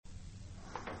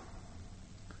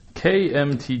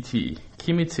KMTT,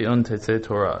 Kimitzion Tetzei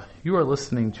Torah. You are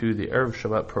listening to the Erev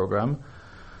Shabbat program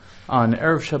on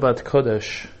Erev Shabbat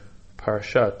Kodesh,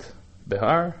 Parashat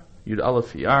Behar, Yud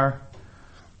Aleph Iyar,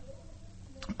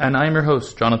 and I'm your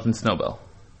host, Jonathan Snowbell.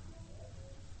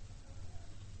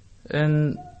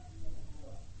 In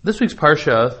this week's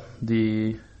Parsha,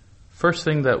 the first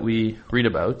thing that we read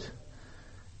about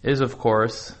is, of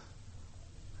course,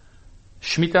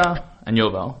 Shemitah and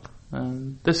Yovel.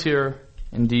 And this year,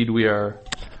 indeed, we are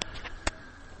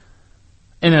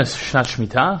in a Shnat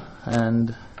Shemitah,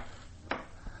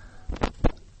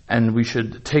 and we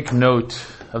should take note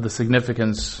of the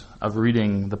significance of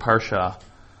reading the Parsha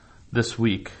this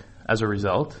week as a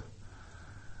result.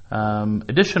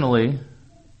 Additionally,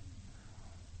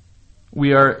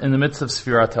 we are in the midst of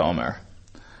Sfirat HaOmer,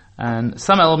 and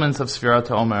some elements of Sfirat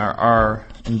HaOmer are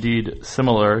indeed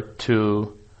similar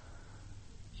to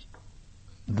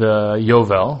the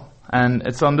Yovel, and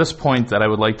it's on this point that I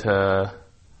would like to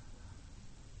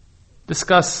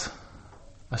discuss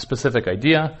a specific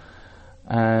idea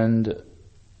and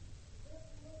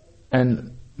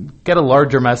get a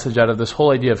larger message out of this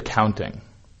whole idea of counting.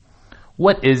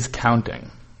 What is counting?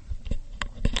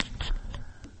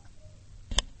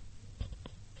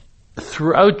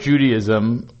 Throughout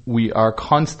Judaism, we are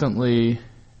constantly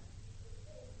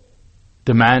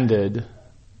demanded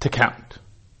to count.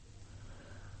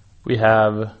 We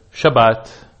have Shabbat,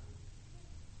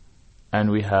 and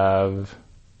we have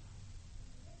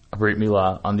a Brit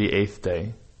Milah on the 8th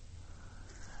day.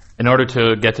 In order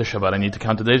to get to Shabbat, I need to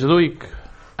count the days of the week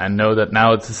and know that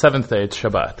now it's the 7th day, it's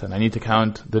Shabbat. And I need to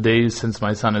count the days since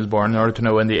my son is born in order to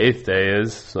know when the 8th day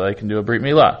is so I can do a Brit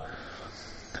Milah.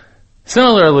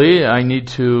 Similarly, I need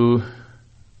to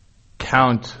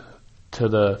count to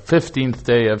the 15th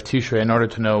day of Tishrei in order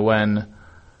to know when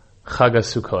Chag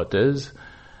HaSukkot is.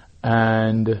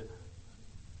 And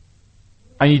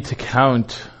I need to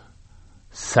count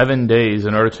 7 days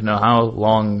in order to know how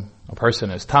long a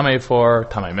person is Tamei for,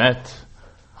 Tamei Met,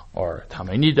 or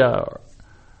Tamei Nida.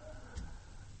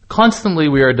 Constantly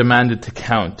we are demanded to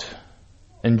count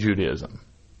in Judaism.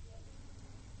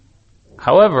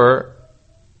 However,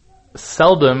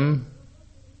 seldom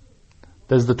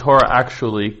does the Torah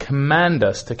actually command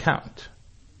us to count.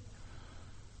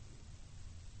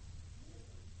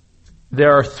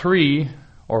 There are 3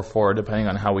 or 4, depending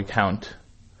on how we count,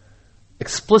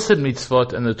 explicit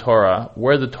mitzvot in the Torah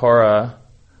where the Torah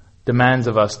demands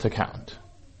of us to count.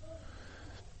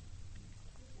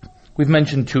 We've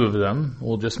mentioned 2 of them.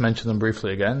 We'll just mention them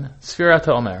briefly again. Sfirat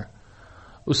HaOmer.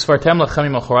 Usfartem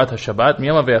lachem mimochorat HaShabbat,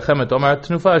 miyom aviachem et omer,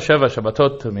 tnufa sheva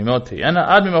Shabbatot mimot tiyena,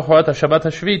 ad mimochorat HaShabbat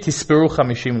HaShvi, tisperu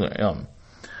 50 yom.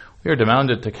 We are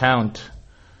demanded to count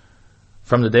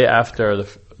from the day after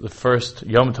the first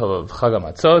Yom Tov of Chag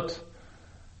HaMatzot,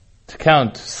 to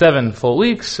count 7 full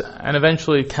weeks, and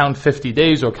eventually count 50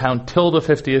 days, or count till the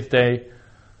 50th day.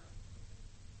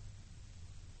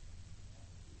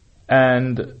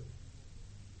 And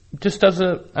just as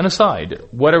an aside,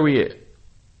 what are we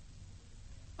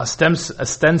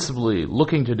ostensibly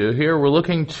looking to do here? We're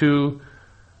looking to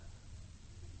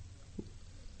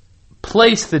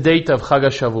place the date of Chag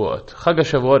HaShavuot. Chag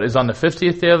HaShavuot is on the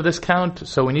 50th day of this count,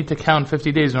 so we need to count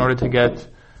 50 days in order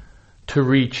to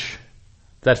reach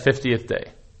that 50th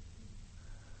day.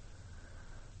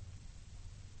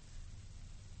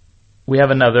 We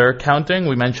have another counting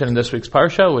we mentioned in this week's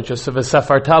Parsha, which is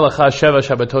V'safarta lecha sheva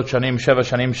Shabbatot shanim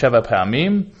sheva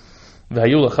pa'amim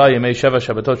v'hayu lecha yemei sheva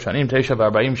Shabbatot shanim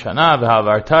 49 shana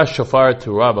v'havarta shofar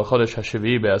terua b'chodesh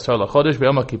hashvi'i be'asar l'chodesh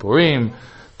b'yom HaKippurim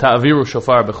ta'aviru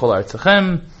shofar b'chol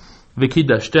artzachem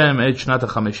v'kidashtem et shnat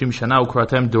ha-50 shana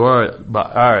u'kratem dor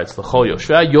ba'aretz l'chol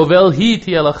yoshvei yovel hi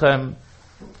tiyeh lachem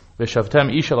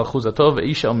v'shavtem ish al achuzato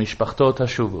v'ish al mishpachto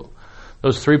tashuvu.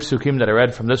 Those 3 psukim that I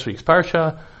read from this week's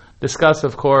Parsha discuss,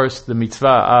 of course, the mitzvah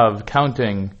of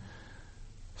counting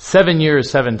 7 years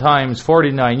 7 times,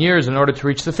 49 years, in order to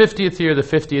reach the 50th year, the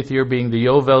 50th year being the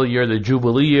Yovel year, the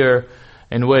Jubilee year,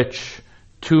 in which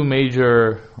 3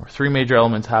 major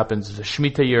elements happens. It's a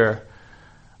Shemitah year,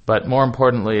 but more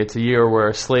importantly, it's a year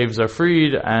where slaves are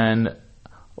freed and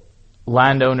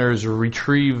landowners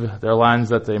retrieve their lands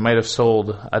that they might have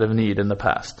sold out of need in the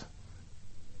past.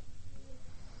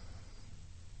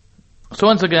 So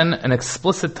once again, an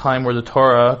explicit time where the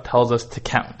Torah tells us to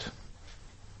count.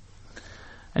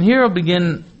 And here I'll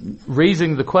begin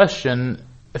raising the question,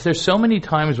 if there's so many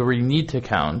times where we need to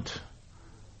count,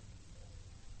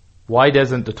 why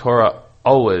doesn't the Torah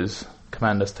always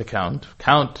command us to count?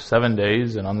 Count 7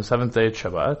 days, and on the 7th day it's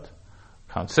Shabbat.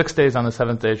 Count 6 days on the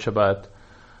 7th day it's Shabbat.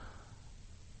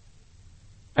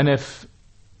 And if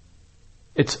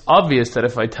it's obvious that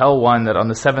if I tell one that on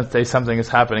the seventh day something is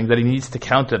happening, that he needs to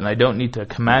count it, and I don't need to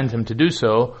command him to do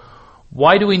so.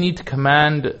 Why do we need to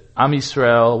command Am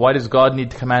Yisrael? Why does God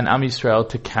need to command Am Yisrael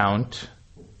to count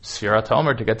Sfirat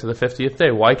HaOmer to get to the 50th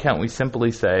day? Why can't we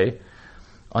simply say,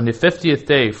 on the 50th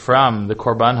day from the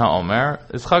Korban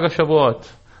HaOmer is Chag HaShavuot,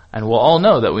 and we'll all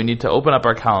know that we need to open up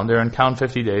our calendar and count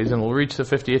 50 days, and we'll reach the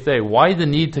 50th day. Why the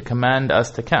need to command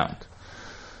us to count?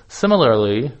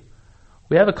 Similarly,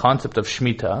 we have a concept of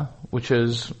Shemitah, which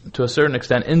is, to a certain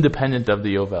extent, independent of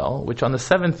the Yovel, which on the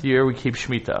 7th year we keep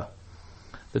Shemitah.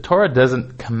 The Torah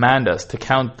doesn't command us to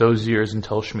count those years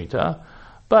until Shemitah,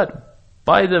 but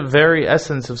by the very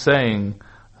essence of saying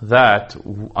that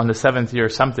on the 7th year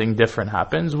something different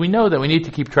happens, we know that we need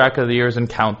to keep track of the years and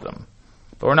count them.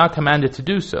 But we're not commanded to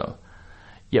do so.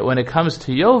 Yet when it comes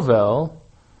to Yovel,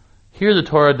 here the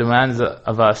Torah demands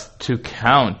of us to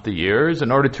count the years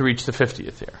in order to reach the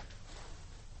 50th year.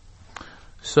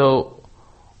 So,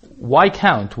 why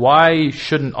count? Why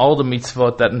shouldn't all the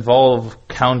mitzvot that involve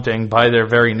counting by their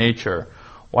very nature,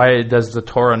 why does the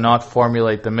Torah not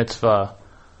formulate the mitzvah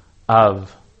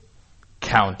of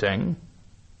counting?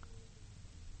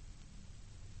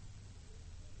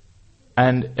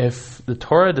 And if the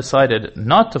Torah decided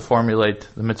not to formulate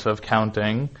the mitzvah of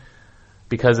counting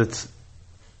because it's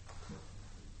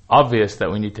obvious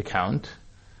that we need to count,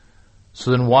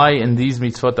 so then why in these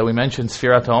mitzvot that we mentioned,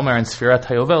 Sfirat HaOmer and Sfirat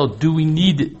HaYovel, do we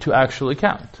need to actually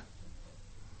count?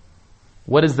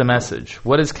 What is the message?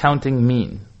 What does counting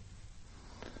mean?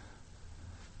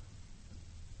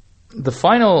 The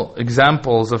final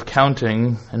examples of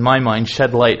counting, in my mind,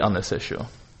 shed light on this issue.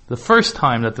 The first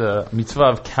time that the mitzvah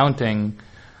of counting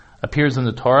appears in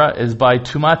the Torah is by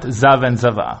Tumat Zav and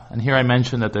Zava. And here I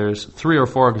mentioned that there's 3 or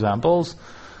 4 examples.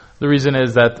 The reason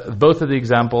is that both of the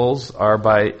examples are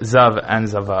by Zav and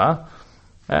Zava,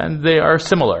 and they are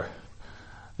similar.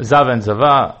 Zav and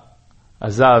Zava, a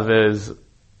Zav is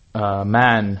a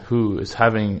man who is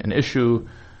having an issue,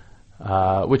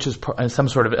 which is some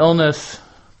sort of illness,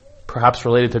 perhaps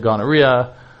related to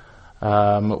gonorrhea,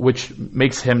 which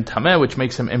makes him tameh, which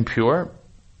makes him impure.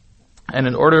 And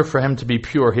in order for him to be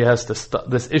pure, he has to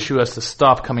this issue has to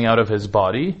stop coming out of his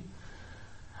body.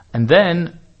 And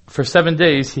then, for 7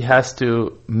 days, he has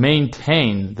to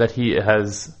maintain that he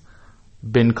has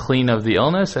been clean of the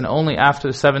illness, and only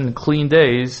after 7 clean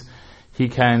days, he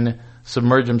can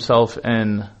submerge himself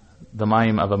in the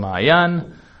mayim of a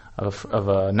ma'ayan, of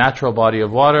a natural body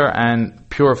of water, and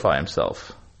purify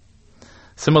himself.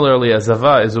 Similarly, a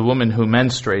zava is a woman who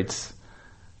menstruates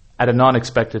at a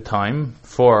non-expected time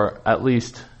for at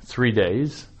least 3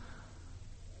 days,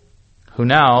 who is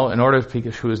now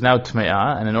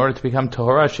tme'ah, and in order to become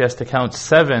tahora, she has to count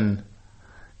 7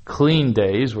 clean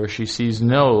days where she sees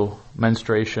no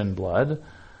menstruation blood,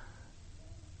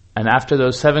 and after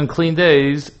those 7 clean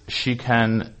days, she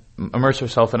can immerse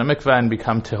herself in a mikveh and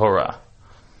become tahora.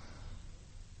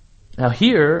 Now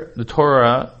here, the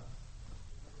Torah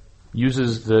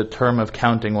uses the term of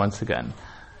counting once again.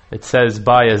 It says,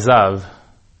 by a zav,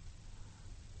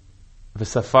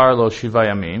 v'safar lo shiva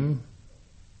yamim,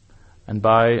 and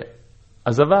by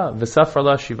azava, v'safar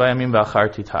la shiva yamim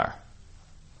v'achar titar.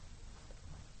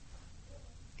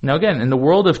 Now again, in the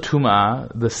world of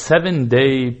Tum'ah, the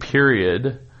 7-day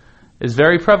period is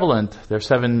very prevalent. There are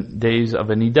 7 days of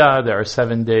a nidah, there are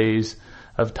 7 days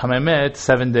of tamemet,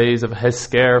 7 days of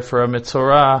hesker for a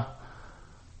mitzorah,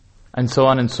 and so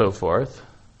on and so forth.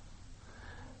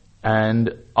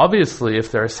 And obviously,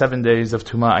 if there are 7 days of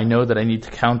Tum'ah, I know that I need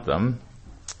to count them.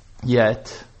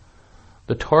 Yet,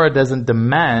 the Torah doesn't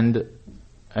demand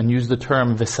and use the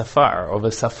term v'safar or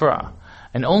v'safra.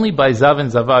 And only by Zav and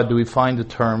Zava do we find the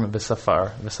term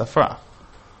v'safra,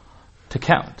 to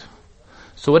count.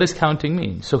 So what does counting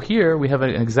mean? So here we have an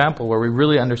example where we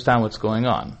really understand what's going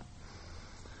on.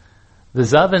 The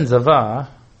Zav and Zava,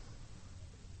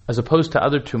 as opposed to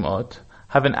other Tum'ot,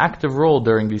 have an active role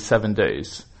during these 7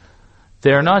 days.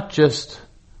 They are not just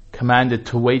commanded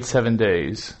to wait 7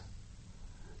 days,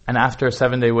 and after a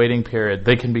 7-day waiting period,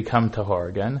 they can become tahor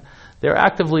again. They are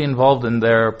actively involved in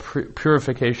their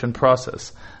purification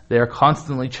process. They are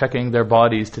constantly checking their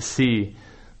bodies to see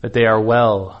that they are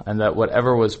well and that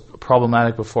whatever was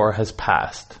problematic before has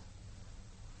passed.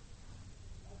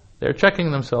 They're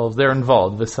checking themselves, they're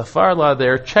involved. The safarla,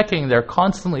 they're checking, they're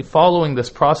constantly following this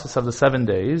process of the 7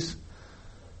 days.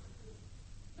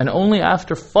 And only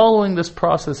after following this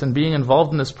process and being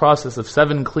involved in this process of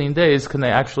 7 clean days can they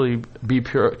actually be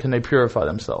pure, can they purify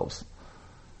themselves.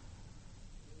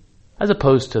 As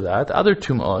opposed to that, other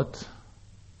tum'ot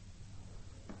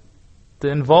the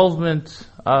involvement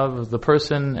of the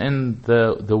person in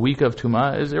the week of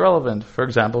Tumah is irrelevant. For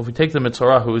example, if we take the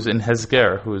Mitzorah who's in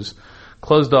Hezger, who's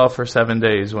closed off for 7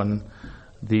 days when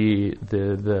the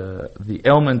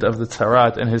ailment of the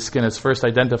tzarat in his skin is first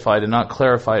identified and not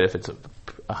clarified if it's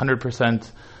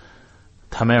 100%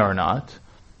 tameh or not,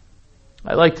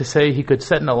 I like to say he could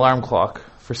set an alarm clock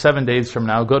for 7 days from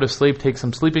now, go to sleep, take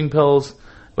some sleeping pills,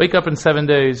 wake up in 7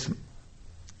 days,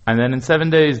 and then in 7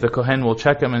 days the Kohen will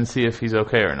check him and see if he's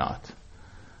okay or not.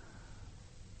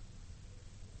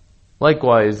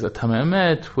 Likewise, a tameh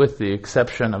emet, with the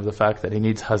exception of the fact that he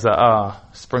needs haza'ah,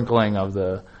 sprinkling of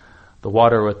the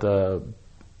water with the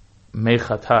mei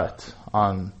chatat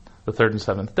on the 3rd and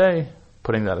 7th day,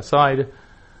 putting that aside.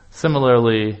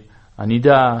 Similarly, a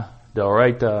nida,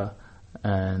 deoraita,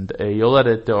 and a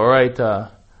yoledet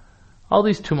deoraita, all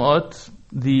these tumot,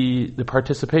 the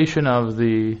participation of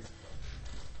the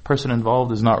person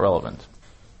involved is not relevant.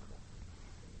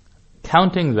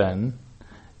 Counting then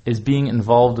is being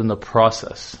involved in the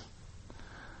process.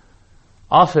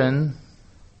 Often,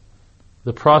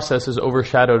 the process is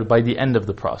overshadowed by the end of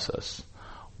the process.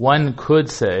 One could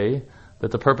say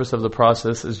that the purpose of the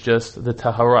process is just the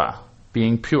tahara,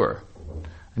 being pure.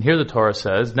 And here the Torah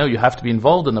says, no, you have to be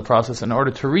involved in the process in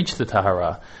order to reach the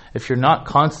tahara. If you're not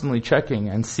constantly checking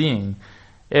and seeing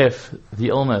if the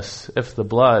illness, if the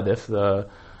blood, if the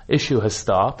issue has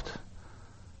stopped,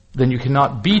 then you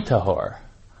cannot be tahor.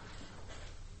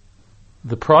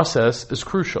 The process is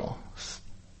crucial.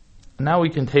 Now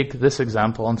we can take this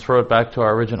example and throw it back to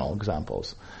our original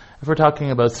examples. If we're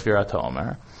talking about Sfirat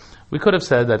HaOmer, we could have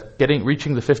said that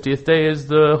reaching the 50th day is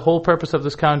the whole purpose of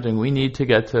this counting. We need to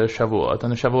get to Shavuot,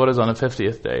 and the Shavuot is on the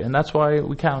 50th day, and that's why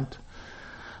we count.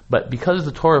 But because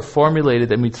the Torah formulated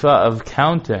the mitzvah of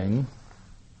counting,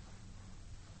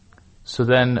 so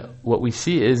then what we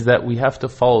see is that we have to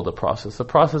follow the process. The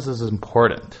process is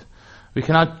important. We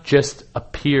cannot just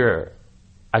appear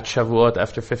at Shavuot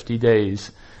after 50 days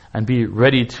and be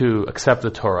ready to accept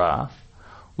the Torah.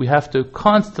 We have to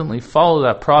constantly follow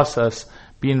that process,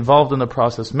 be involved in the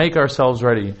process, make ourselves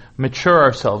ready, mature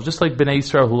ourselves. Just like Bnei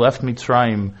Israel who left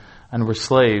Mitzrayim and were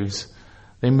slaves,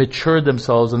 they matured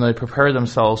themselves and they prepared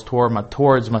themselves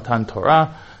towards Matan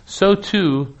Torah. So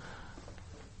too,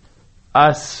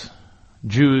 us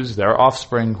Jews, their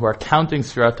offspring, who are counting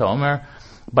Sfirat HaOmer,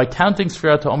 by counting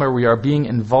Sfirat HaOmer, we are being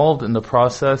involved in the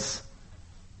process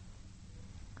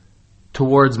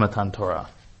towards Matan Torah.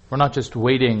 We're not just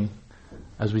waiting,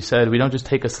 as we said, we don't just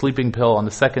take a sleeping pill on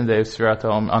the second day of Sfirat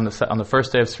HaOmer, on the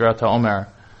first day of Sfirat HaOmer,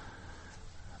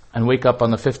 and wake up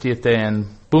on the 50th day and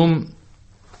boom,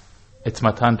 it's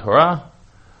Matan Torah.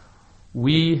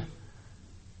 We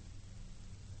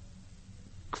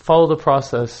follow the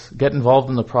process, get involved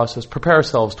in the process, prepare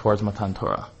ourselves towards Matan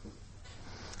Torah.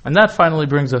 And that finally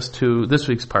brings us to this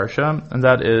week's Parsha, and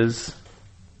that is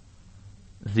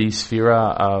the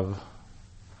Sfira of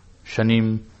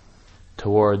Shanim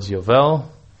towards Yovel.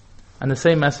 And the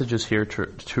same message is here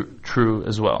true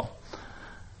as well.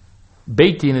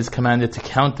 Beit Din is commanded to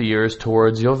count the years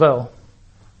towards Yovel.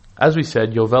 As we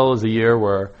said, Yovel is a year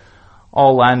where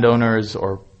all landowners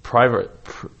or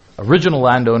original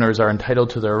landowners are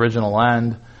entitled to their original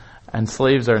land, and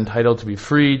slaves are entitled to be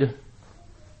freed.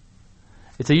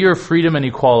 It's a year of freedom and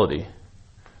equality.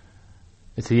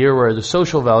 It's a year where the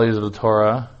social values of the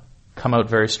Torah come out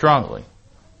very strongly.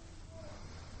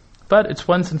 But it's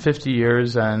once in 50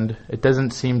 years, and it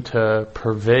doesn't seem to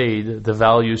pervade the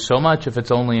value so much if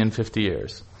it's only in 50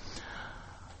 years.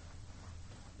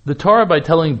 The Torah, by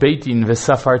telling Beit Din,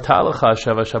 V'safarta lecha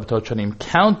sheva shabbatot shanim,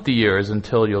 count the years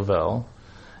until Yovel,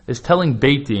 is telling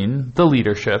Beit Din, the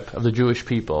leadership of the Jewish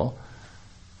people,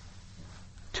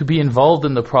 to be involved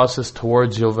in the process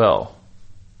towards Yovel.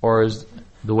 Or as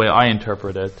the way I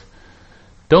interpret it,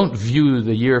 don't view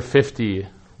the year 50,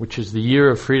 which is the year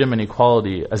of freedom and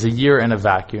equality, as a year in a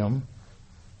vacuum,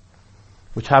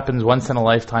 which happens once in a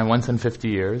lifetime, once in 50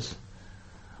 years,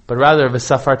 but rather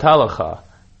v'safarta lecha,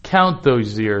 count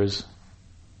those years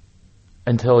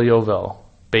until Yovel,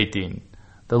 Beit Din.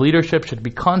 The leadership should be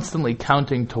constantly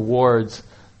counting towards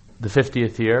the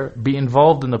 50th year, be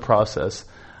involved in the process,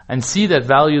 and see that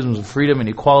values of freedom and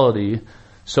equality,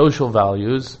 social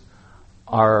values,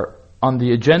 are on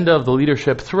the agenda of the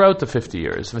leadership throughout the 50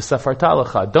 years. V'safarta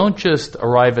lecha. Don't just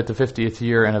arrive at the 50th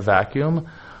year in a vacuum,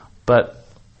 but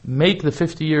make the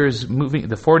 50 years moving,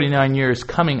 the 49 years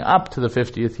coming up to the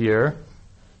 50th year,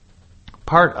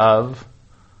 part of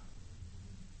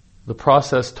the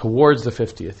process towards the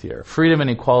 50th year. Freedom and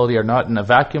equality are not in a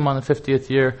vacuum on the 50th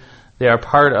year. They are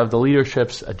part of the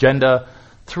leadership's agenda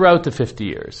throughout the 50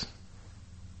 years.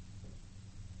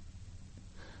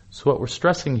 So what we're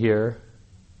stressing here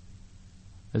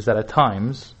is that at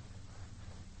times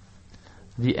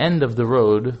the end of the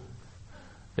road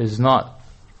is not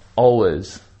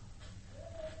always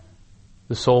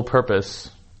the sole purpose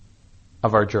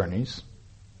of our journeys.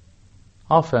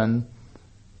 Often,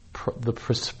 the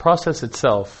process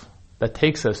itself that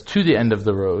takes us to the end of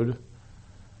the road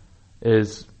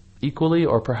is equally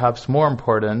or perhaps more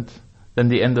important than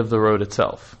the end of the road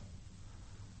itself.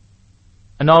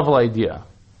 A novel idea,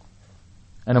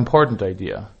 an important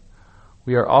idea.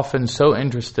 We are often so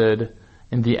interested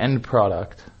in the end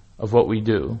product of what we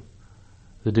do,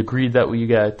 the degree that we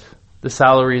get, the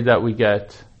salary that we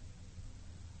get,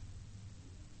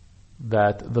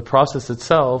 that the process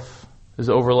itself is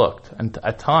overlooked. And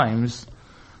at times,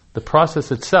 the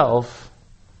process itself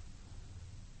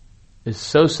is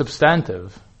so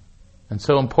substantive and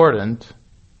so important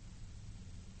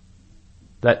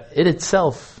that it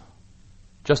itself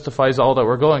justifies all that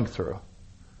we're going through,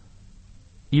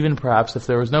 even perhaps if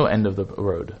there was no end of the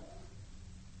road.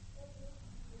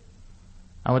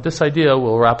 And with this idea,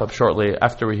 we'll wrap up shortly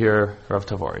after we hear Rav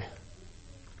Tavori.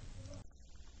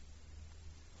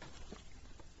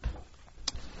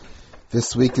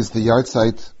 This week is the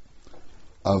yahrzeit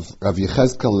of Rav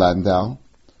Yechezkel Landau,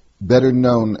 better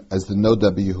known as the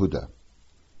Noda B'Yehuda.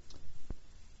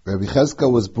 Rav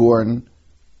Yechezkel was born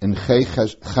in Chai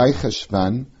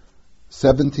Cheshvan,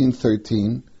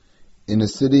 1713, in a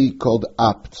city called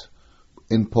Apt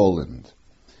in Poland.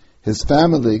 His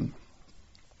family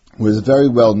was very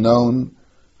well known.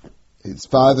 His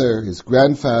father, his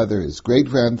grandfather, his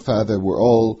great-grandfather were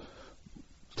all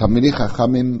Talmidei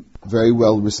Chachamim, very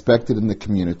well respected in the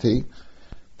community.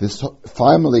 This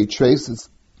family traces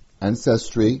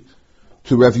ancestry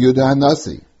to Rav Yehuda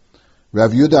HaNasi.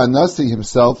 Rav Yehuda HaNasi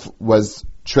himself was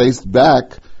traced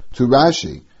back to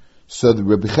Rashi. So the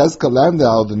Rabbi Yechezkel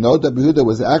Landau, the Noda B'Yehuda,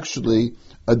 was actually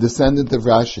a descendant of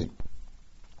Rashi.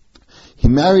 He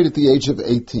married at the age of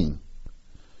 18.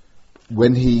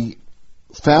 When he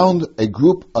found a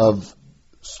group of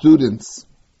students,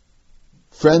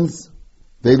 friends,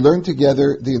 they learned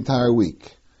together the entire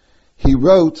week. He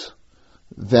wrote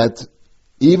that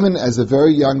even as a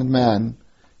very young man,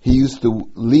 he used to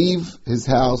leave his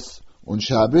house on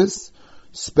Shabbos,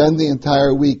 spend the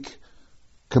entire week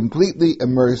completely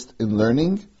immersed in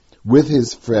learning with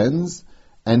his friends,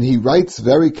 and he writes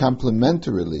very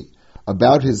complimentarily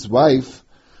about his wife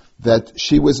that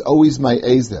she was always my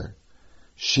Ezer.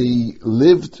 She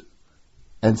lived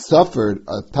and suffered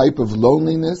a type of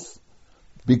loneliness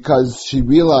because she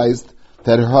realized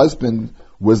that her husband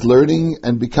was learning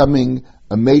and becoming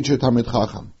a major Talmid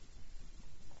Chacham.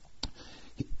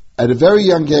 At a very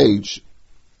young age,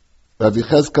 Rav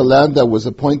Yechezkel Landau was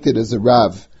appointed as a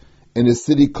Rav in a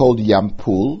city called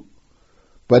Yampul,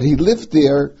 but he lived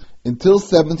there until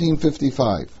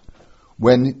 1755,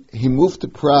 when he moved to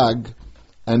Prague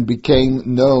and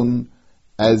became known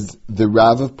as the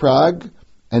Rav of Prague,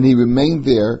 and he remained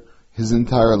there his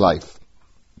entire life.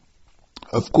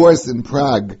 Of course, in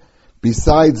Prague,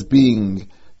 besides being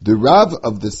the Rav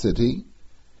of the city,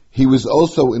 he was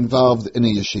also involved in a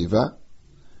yeshiva.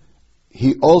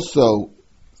 He also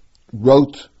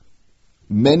wrote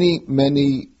many,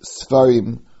 many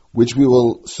Sfarim, which we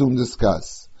will soon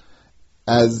discuss.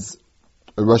 As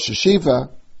a Rosh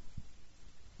Yeshiva,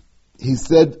 he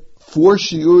said 4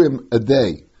 shiurim a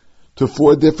day to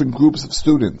 4 different groups of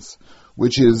students,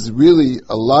 which is really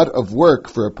a lot of work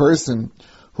for a person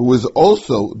who was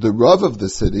also the Rav of the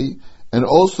city and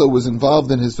also was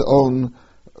involved in his own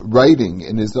writing,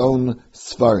 in his own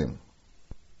Sfarim.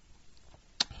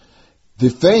 The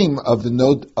fame of the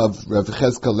note of Rav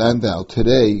Yechezkel Landau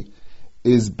today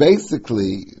is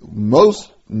basically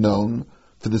most known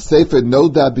for the Sefer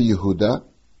Noda B'Yehuda,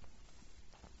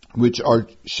 which are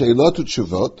Sheilot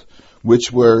Utshuvot,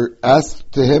 which were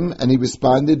asked to him, and he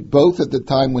responded both at the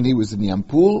time when he was in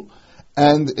Yampul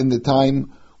and in the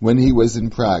time when he was in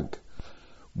Prague.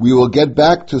 We will get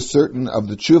back to certain of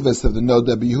the tshuvas of the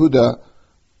Noda B'Yehuda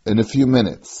in a few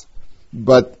minutes.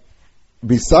 But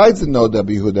besides the Noda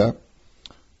B'Yehuda,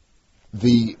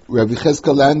 the Rav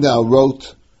Yechezkel Landau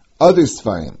wrote other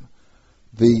Sfarim.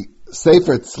 The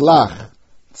Sefer Tzlach,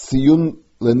 Tziyun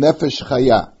Lenefesh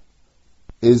Chaya,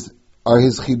 are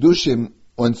his chidushim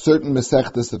on certain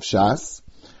Masechtas of Shas.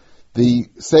 The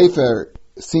Sefer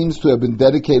seems to have been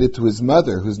dedicated to his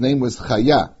mother, whose name was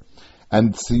Chaya,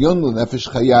 and Tziyun Lenefesh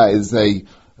Chaya is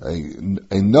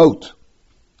a note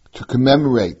to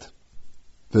commemorate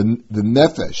the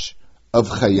Nefesh of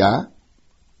Chaya.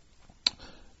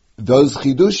 Those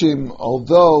chidushim,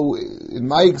 although in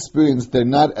my experience they're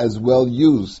not as well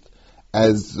used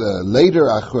as later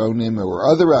achronim or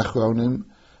other achronim,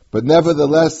 but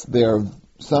nevertheless they are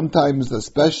sometimes,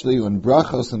 especially on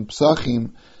Brachos and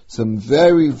Psachim, some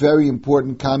very, very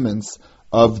important comments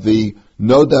of the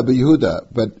Noda B'Yehuda,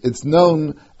 but it's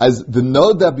known as the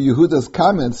Noda B'Yehuda's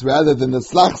comments rather than the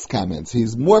Tzlach's comments.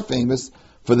 He's more famous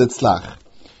for the Tzlach.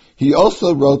 He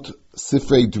also wrote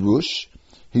Sifrei Drush.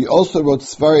 He also wrote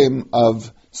Sfarim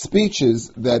of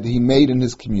speeches that he made in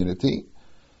his community.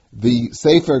 The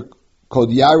Sefer called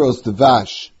Yaros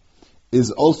Devash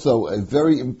is also a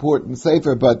very important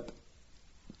Sefer, but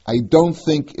I don't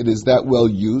think it is that well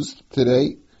used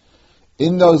today.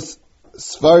 In those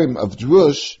Sfarim of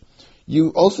Drush, you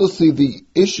also see the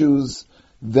issues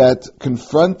that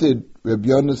confronted Reb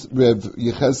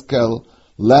Yechezkel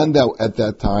Landau at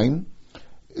that time,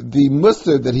 the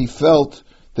mussar that he felt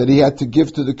that he had to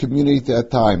give to the community at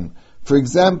that time. For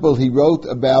example, he wrote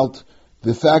about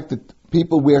the fact that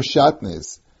people wear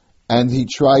shatnez, and he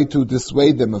tried to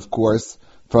dissuade them, of course,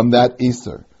 from that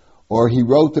Isser. Or he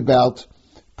wrote about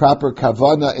proper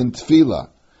kavana in tefillah,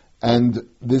 and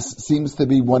this seems to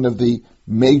be one of the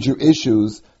major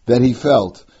issues that he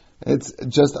felt. It's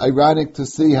just ironic to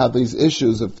see how these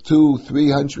issues of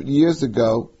 200-300 years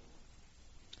ago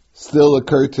still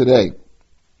occur today.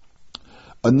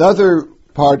 Another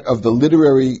part of the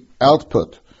literary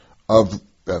output of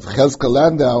Chezkel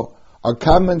Landau are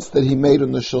comments that he made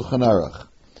on the Shulchan Aruch.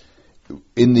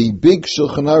 In the big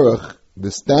Shulchan Aruch,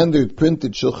 the standard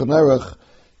printed Shulchan Aruch,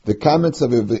 the comments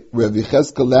of Rav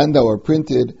Chezkel Landau are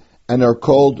printed and are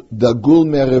called Dagul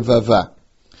Merevava.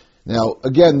 Now,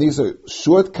 again, these are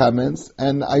short comments,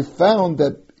 and I found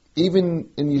that even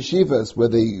in yeshivas where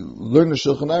they learn the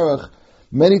Shulchan Aruch,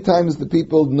 many times the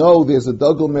people know there's a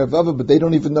Dagul Merevava, but they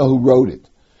don't even know who wrote it.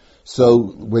 So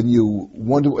when you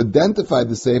want to identify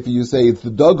the Sefer, you say it's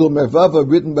the Dagul Merevava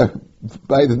written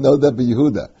by the Noda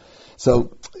B'Yehuda.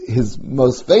 So his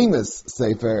most famous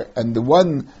Sefer, and the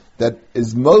one that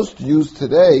is most used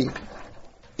today,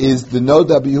 is the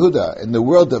Noda B'Yehuda. In the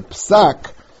world of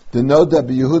Psak, the Noda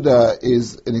B'Yehuda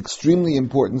is an extremely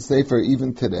important Sefer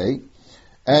even today.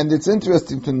 And it's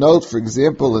interesting to note, for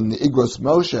example, in the Igros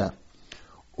Moshe,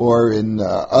 or in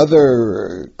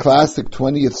other classic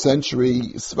 20th century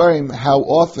Sfarim, how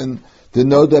often the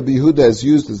Noda B'Yehuda is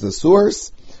used as a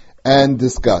source and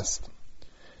discussed.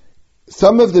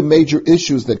 Some of the major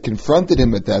issues that confronted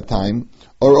him at that time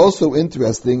are also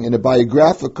interesting in a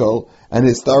biographical and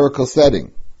historical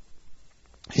setting.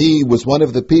 He was one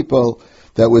of the people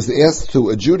that was asked to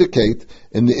adjudicate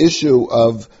in the issue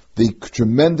of the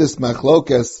tremendous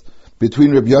machlokas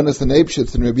between Reb Yonasan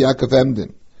Eibshitz and Reb Yaakov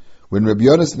Emden. When Reb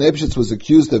Yonasan Eibshitz was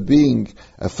accused of being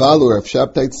a follower of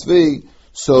Shabtai Tzvi,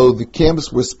 so the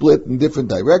camps were split in different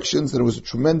directions, and it was a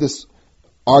tremendous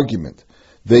argument.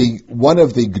 One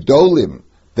of the Gdolim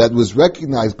that was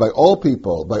recognized by all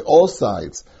people, by all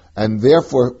sides, and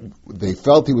therefore they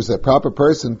felt he was a proper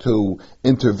person to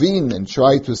intervene and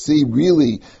try to see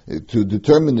really, to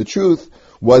determine the truth,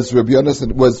 was Rabbi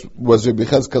Yonasan, was Rabbi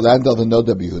Chezkel Landau, the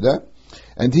Noda B'Yehuda.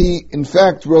 And he, in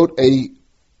fact, wrote a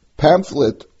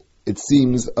pamphlet, it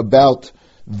seems, about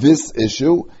this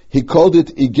issue. He called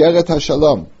it Igeret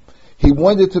HaShalom. He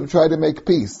wanted to try to make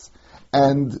peace.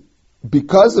 And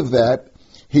because of that,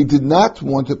 he did not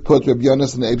want to put Rabbi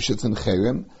Yonasan Eibshitz in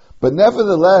Cherem, but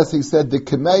nevertheless, he said the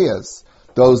Kemeyas,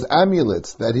 those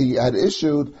amulets that he had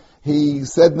issued, he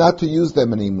said not to use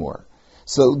them anymore.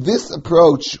 So this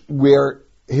approach, where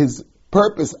his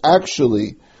purpose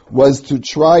actually was to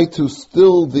try to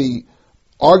still the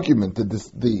argument,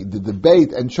 the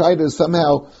debate, and try to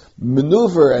somehow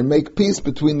maneuver and make peace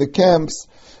between the camps,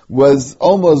 was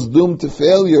almost doomed to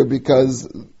failure, because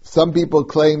some people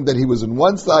claimed that he was on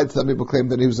one side, some people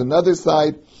claimed that he was on another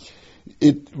side.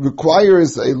 It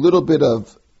requires a little bit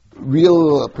of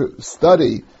real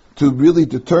study to really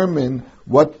determine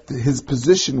what his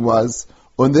position was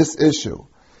on this issue.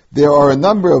 There are a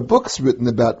number of books written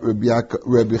about Rabbi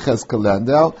Chezkel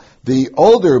Landau. The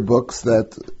older books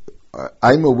that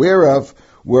I'm aware of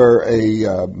were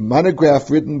a monograph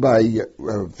written by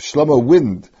Shlomo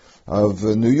Wind of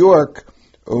New York,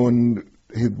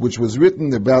 which was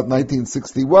written about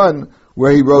 1961,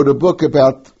 where he wrote a book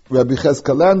about Rabbi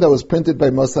Chezkel Landau. Was printed by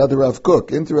Mossad Rav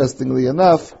Kook. Interestingly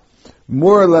enough,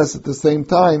 more or less at the same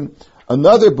time,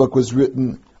 another book was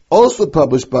written, also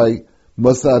published by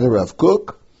Mossad Rav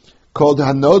Kook, called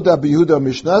Hanoda B'Yehuda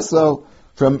Mishnaso,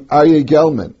 from Aryeh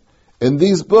Gelman. In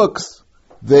these books,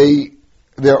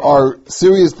 there are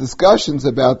serious discussions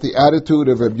about the attitude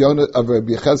of Rabbi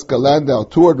Chezkel Landau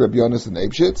toward Rabbi Yonasan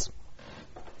Eibshitz,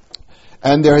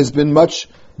 and there has been much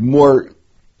more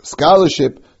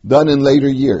scholarship done in later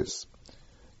years.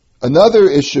 Another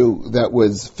issue that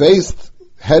was faced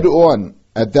head-on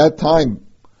at that time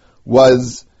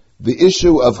was the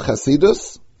issue of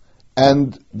Chasidus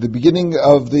and the beginning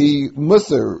of the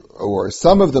Musar, or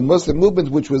some of the Musar movement,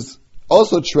 which was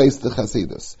also traced to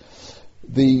Chasidus.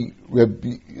 The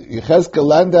Rabbi Yechezkel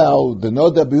Landau, the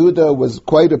Noda B'Yehuda, was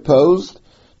quite opposed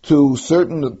to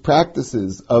certain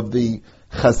practices of the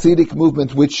Hasidic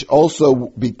movement, which also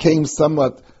became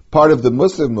somewhat part of the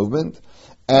Musar movement,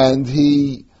 and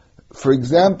he, for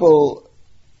example,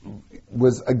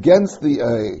 was against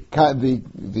the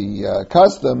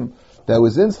custom that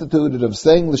was instituted of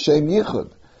saying L'Shem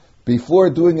Yichud. Before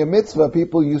doing a mitzvah,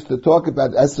 people used to talk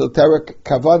about esoteric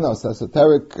kavanos,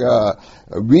 esoteric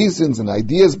reasons and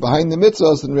ideas behind the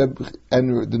mitzvahs, and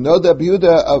the Noda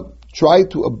B'Yehuda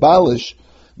tried to abolish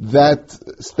that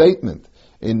statement.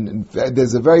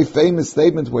 There's a very famous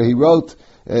statement where he wrote,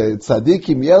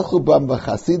 Tzadikim yelchu bam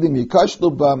v'chasidim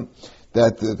yikashlu bam,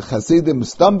 that the Hasidim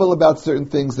stumble about certain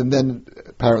things, and then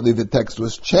apparently the text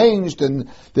was changed, and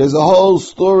there's a whole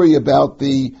story about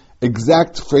the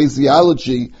exact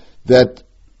phraseology that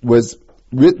was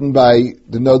written by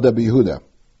the Noda B'Yehuda.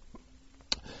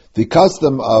 The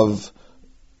custom of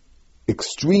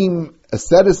extreme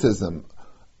asceticism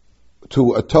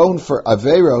to atone for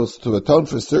averos, to atone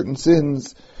for certain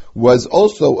sins, was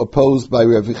also opposed by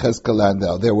Rav Yechezkel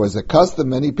Landau. There was a custom,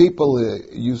 many people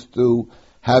used to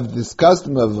have this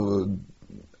custom of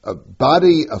a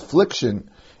body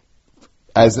affliction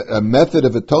as a method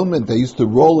of atonement. They used to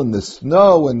roll in the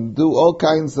snow and do all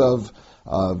kinds of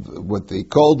what they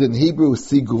called in Hebrew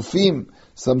sigufim,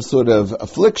 some sort of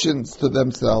afflictions to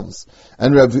themselves.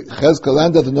 And Rav Yechezkel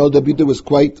Landau, the Noda B'Yehuda, was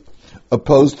quite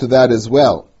opposed to that as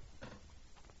well.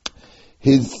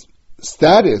 His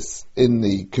status in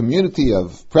the community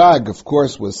of Prague, of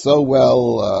course, was so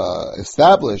well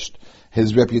established.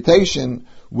 His reputation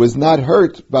was not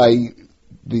hurt by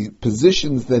the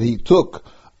positions that he took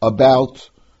about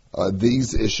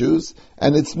these issues.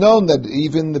 And it's known that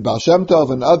even the Baal Shem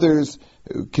Tov and others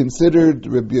considered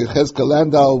Rabbi Yechezkel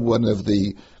Landau one of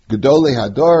the Gedolei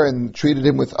Hador and treated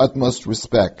him with utmost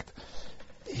respect.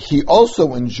 He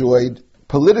also enjoyed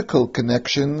political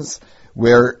connections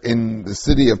where in the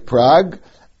city of Prague,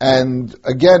 and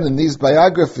again in these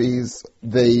biographies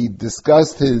they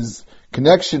discussed his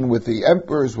connection with the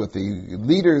emperors, with the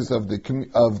leaders of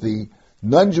the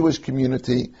non-Jewish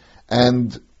community,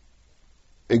 and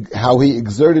how he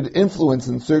exerted influence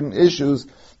in certain issues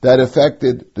that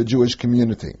affected the Jewish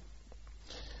community.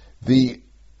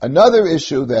 Another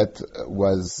issue that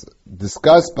was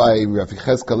discussed by Rav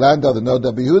Yechezkel Landau, the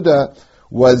Noda B'Yehuda,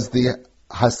 was the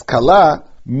Haskalah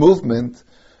movement,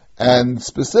 and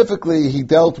specifically he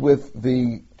dealt with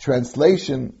the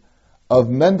translation of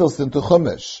Mendelssohn to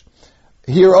Chumash.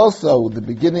 Here also, the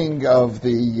beginning of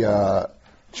the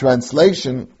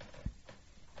translation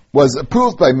was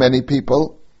approved by many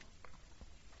people,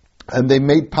 and they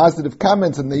made positive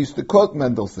comments, and they used to quote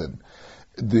Mendelssohn.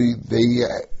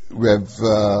 Rev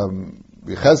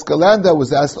Yechezkel Landau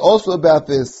was asked also about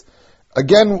this.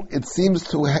 Again, he seems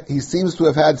to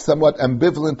have had somewhat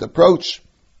ambivalent approach.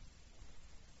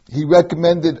 He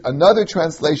recommended another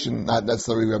translation, not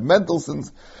necessarily Rev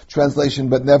Mendelssohn's translation,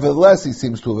 but nevertheless he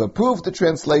seems to have approved the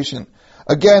translation.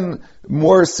 Again,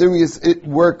 more serious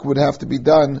work would have to be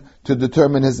done to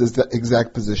determine his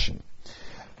exact position.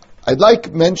 I'd like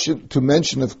to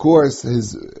mention, of course,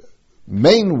 his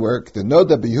main work, the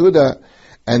Noda B'Yehuda,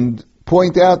 and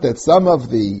point out that some of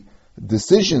the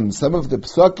decisions, some of the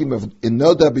psukim in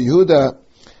Noda B'Yehuda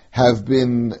have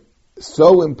been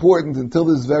so important until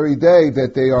this very day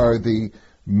that they are the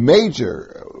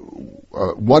major,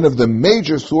 one of the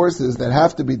major sources that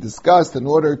have to be discussed in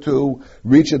order to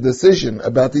reach a decision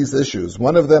about these issues.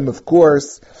 One of them, of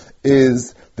course,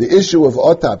 is the issue of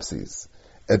autopsies.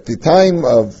 At the time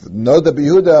of Noda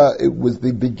B'Yehuda, it was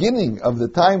the beginning of the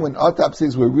time when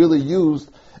autopsies were really used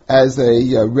as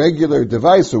a regular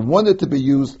device, or wanted to be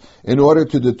used in order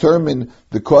to determine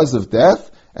the cause of death,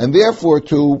 and therefore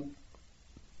to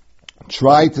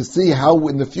try to see how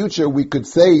in the future we could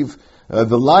save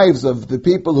the lives of the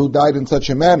people who died in such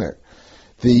a manner.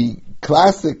 The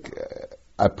classic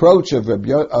approach of Rabbi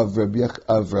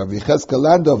Yechezkel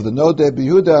Landau, of the Noda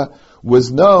B'Yehuda,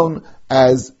 was known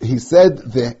as, he said,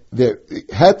 the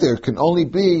heter can only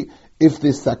be if the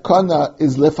sakana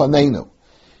is lefanenu.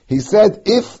 He said,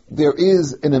 if there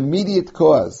is an immediate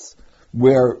cause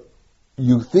where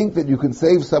you think that you can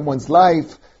save someone's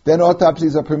life, then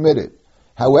autopsies are permitted.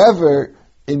 However,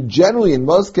 generally, in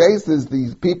most cases,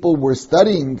 these people were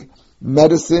studying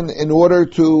medicine in order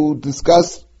to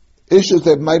discuss issues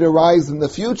that might arise in the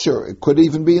future. It could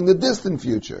even be in the distant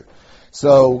future.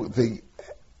 So the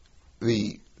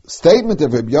statement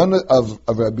of Rabbi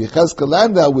Yechezkel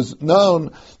Landau was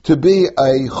known to be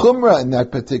a chumrah in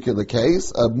that particular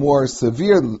case, a more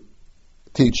severe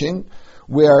teaching,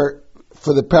 where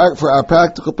for our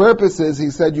practical purposes, he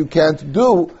said you can't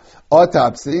do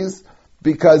autopsies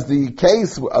because the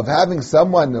case of having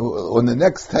someone on the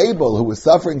next table who was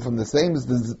suffering from the same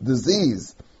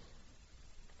disease,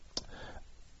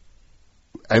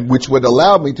 and which would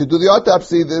allow me to do the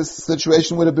autopsy, this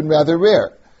situation would have been rather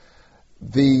rare.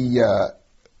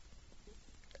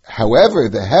 However,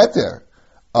 the heter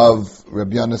of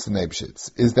Rabbi Yonasan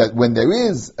Eibshitz is that when there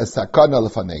is a sakana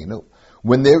lefaneinu,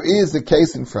 when there is a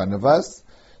case in front of us,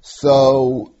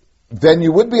 so then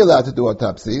you would be allowed to do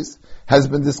autopsies, has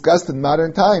been discussed in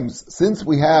modern times. Since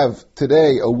we have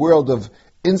today a world of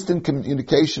instant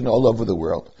communication all over the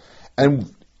world,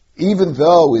 and even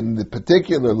though in the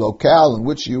particular locale in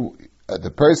which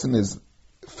the person is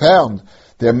found,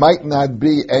 there might not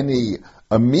be any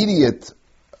immediate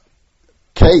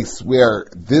case where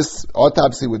this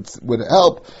autopsy would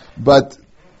help, but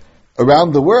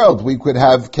around the world we could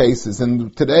have cases.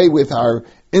 And today with our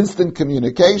instant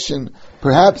communication,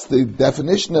 perhaps the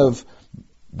definition of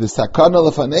the sakana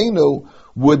lefaneinu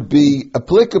would be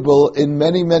applicable in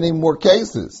many, many more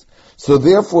cases. So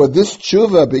therefore this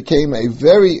tshuva became a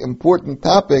very important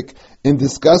topic in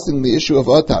discussing the issue of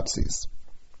autopsies.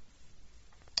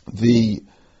 The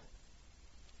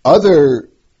other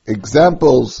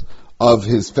examples of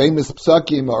his famous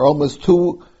psakim are almost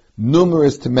too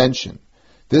numerous to mention.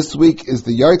 This week is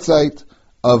the yahrzeit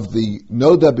of the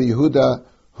Noda B'Yehuda,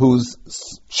 whose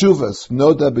tshuvas,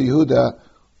 Noda B'Yehuda,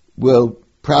 will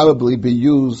probably be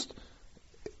used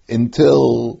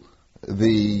until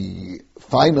the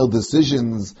final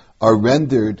decisions are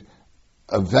rendered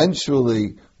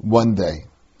eventually one day.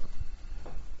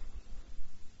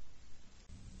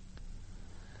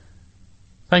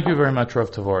 Thank you very much,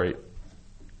 Rav Tavori.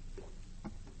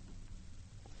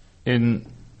 In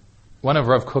one of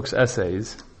Rav Kook's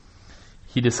essays,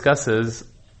 he discusses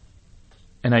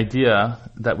an idea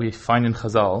that we find in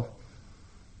Chazal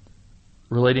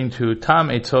relating to Tam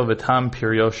Eitzo v'Tam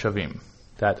Piryo Shavim,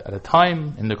 that at a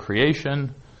time in the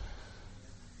creation,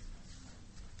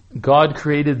 God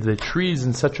created the trees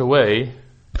in such a way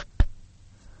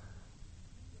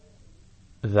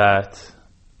that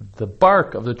the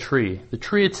bark of the tree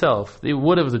itself, the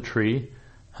wood of the tree,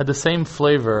 had the same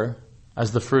flavor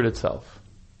as the fruit itself.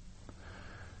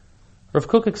 Rav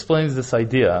Kook explains this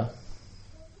idea,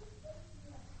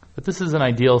 that this is an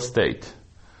ideal state.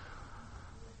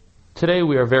 Today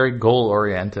we are very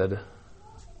goal-oriented.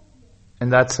 In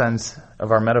that sense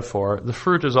of our metaphor, the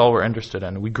fruit is all we're interested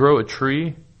in. We grow a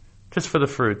tree just for the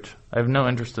fruit. I have no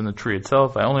interest in the tree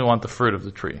itself. I only want the fruit of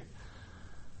the tree.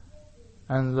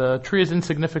 And the tree is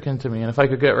insignificant to me. And if I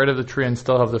could get rid of the tree and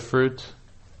still have the fruit,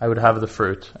 I would have the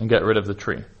fruit and get rid of the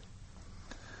tree.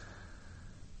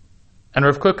 And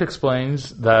Rav Kook explains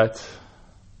that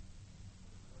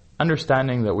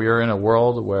understanding that we are in a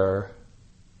world where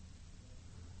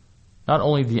not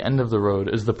only the end of the road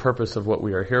is the purpose of what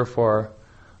we are here for,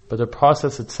 but the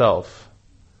process itself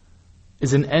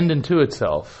is an end unto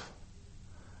itself.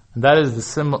 And that is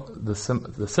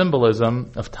the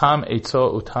symbolism of Tam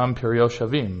Eitzo Utam Piryo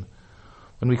Shavim.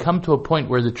 When we come to a point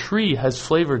where the tree has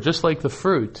flavor just like the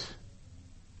fruit,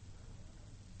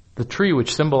 the tree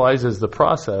which symbolizes the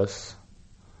process,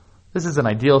 this is an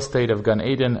ideal state of Gan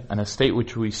Eden and a state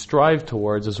which we strive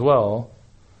towards as well,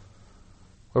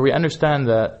 where we understand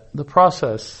that the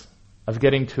process of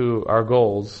getting to our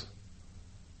goals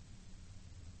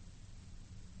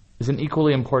is an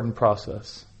equally important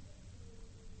process.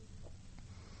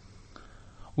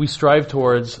 We strive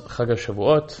towards Chag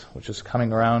HaShavuot, which is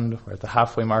coming around. We're at the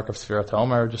halfway mark of Sfirat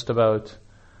HaOmer, just about.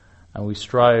 And we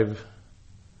strive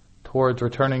towards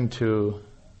returning to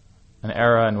an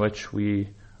era in which we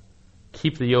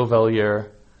keep the Yovel year.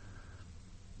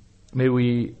 May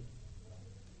we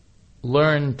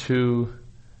learn to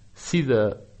see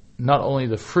not only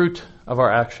the fruit of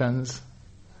our actions,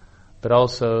 but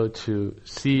also to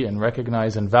see and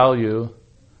recognize and value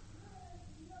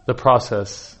the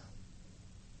process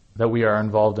that we are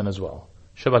involved in as well.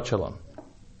 Shabbat Shalom.